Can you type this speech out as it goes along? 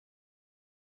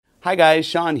Hi guys,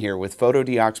 Sean here with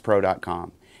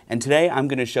Fotodioxpro.com, and today I'm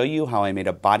going to show you how I made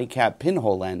a body cap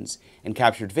pinhole lens and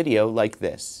captured video like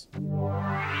this.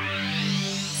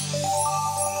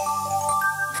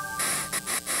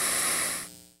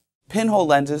 Pinhole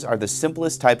lenses are the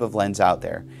simplest type of lens out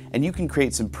there, and you can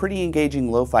create some pretty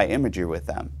engaging lo-fi imagery with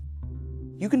them.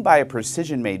 You can buy a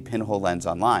precision-made pinhole lens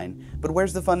online, but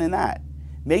where's the fun in that?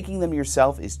 Making them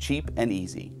yourself is cheap and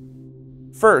easy.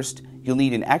 First, you'll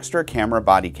need an extra camera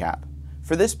body cap.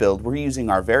 For this build, we're using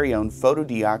our very own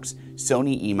Fotodiox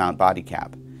Sony E-mount body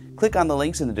cap. Click on the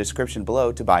links in the description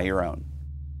below to buy your own.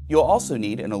 You'll also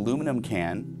need an aluminum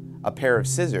can, a pair of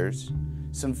scissors,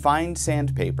 some fine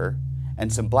sandpaper,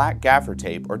 and some black gaffer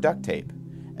tape or duct tape,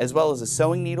 as well as a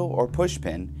sewing needle or push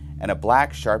pin and a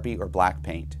black Sharpie or black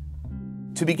paint.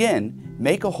 To begin,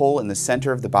 make a hole in the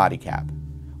center of the body cap.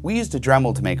 We used a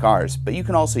Dremel to make ours, but you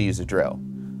can also use a drill.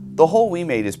 The hole we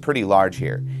made is pretty large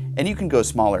here, and you can go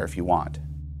smaller if you want.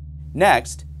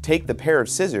 Next, take the pair of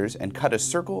scissors and cut a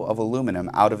circle of aluminum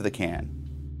out of the can.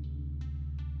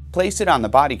 Place it on the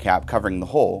body cap covering the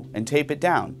hole and tape it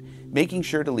down, making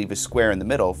sure to leave a square in the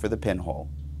middle for the pinhole.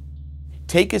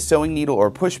 Take a sewing needle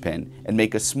or push pin and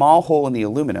make a small hole in the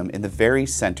aluminum in the very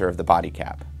center of the body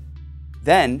cap.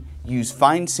 Then, use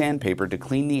fine sandpaper to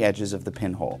clean the edges of the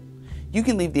pinhole. You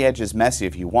can leave the edges messy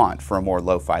if you want for a more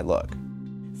lo-fi look.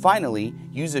 Finally,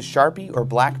 use a Sharpie or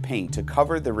black paint to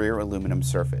cover the rear aluminum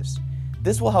surface.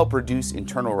 This will help reduce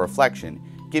internal reflection,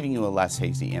 giving you a less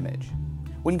hazy image.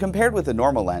 When compared with a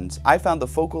normal lens, I found the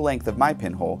focal length of my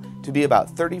pinhole to be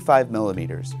about 35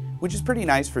 millimeters, which is pretty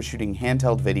nice for shooting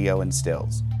handheld video and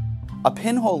stills. A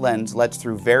pinhole lens lets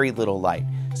through very little light,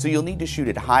 so you'll need to shoot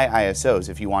at high ISOs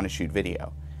if you want to shoot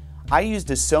video. I used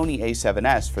a Sony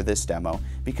a7S for this demo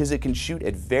because it can shoot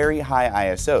at very high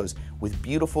ISOs with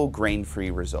beautiful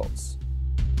grain-free results.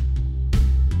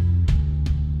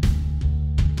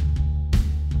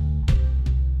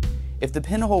 If the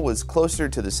pinhole was closer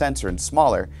to the sensor and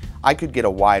smaller, I could get a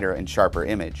wider and sharper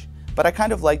image, but I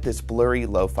kind of like this blurry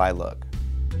lo-fi look.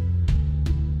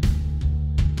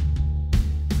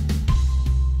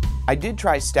 I did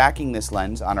try stacking this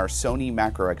lens on our Sony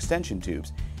macro extension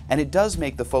tubes, and it does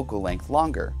make the focal length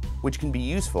longer, which can be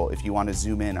useful if you want to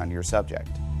zoom in on your subject.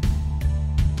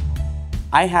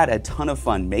 I had a ton of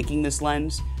fun making this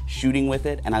lens, shooting with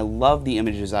it, and I love the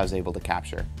images I was able to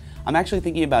capture. I'm actually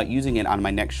thinking about using it on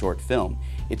my next short film.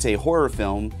 It's a horror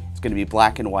film, it's going to be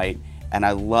black and white, and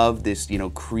I love this,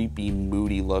 creepy,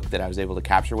 moody look that I was able to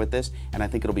capture with this, and I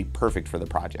think it'll be perfect for the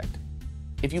project.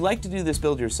 If you'd like to do this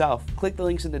build yourself, click the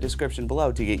links in the description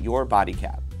below to get your body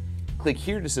cap. Click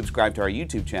here to subscribe to our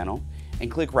YouTube channel,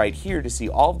 and click right here to see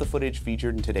all of the footage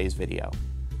featured in today's video.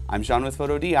 I'm Sean with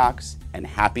Fotodiox, and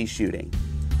happy shooting!